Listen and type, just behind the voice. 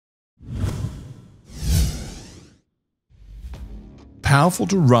Powerful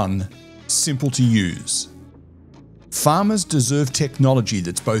to run, simple to use. Farmers deserve technology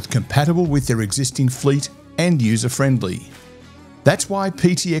that's both compatible with their existing fleet and user-friendly. That's why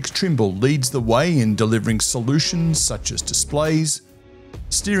PTx Trimble leads the way in delivering solutions such as displays,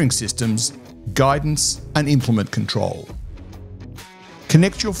 steering systems, guidance, and implement control.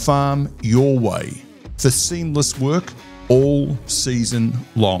 Connect your farm your way for seamless work all season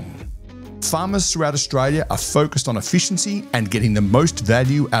long. Farmers throughout Australia are focused on efficiency and getting the most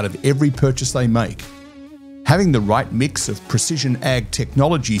value out of every purchase they make. Having the right mix of precision ag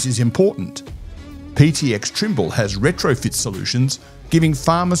technologies is important. PTx Trimble has retrofit solutions, giving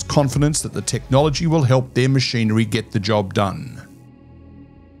farmers confidence that the technology will help their machinery get the job done.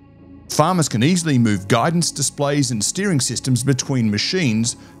 Farmers can easily move guidance displays and steering systems between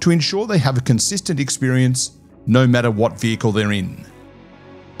machines to ensure they have a consistent experience no matter what vehicle they're in.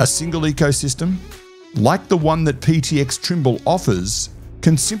 A single ecosystem, like the one that PTx Trimble offers,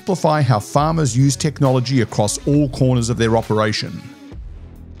 can simplify how farmers use technology across all corners of their operation.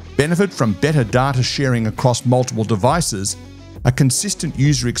 Benefit from better data sharing across multiple devices, a consistent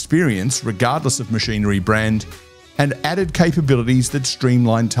user experience regardless of machinery brand, and added capabilities that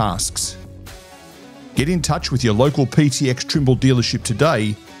streamline tasks. Get in touch with your local PTx Trimble dealership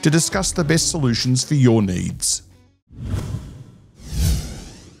today to discuss the best solutions for your needs.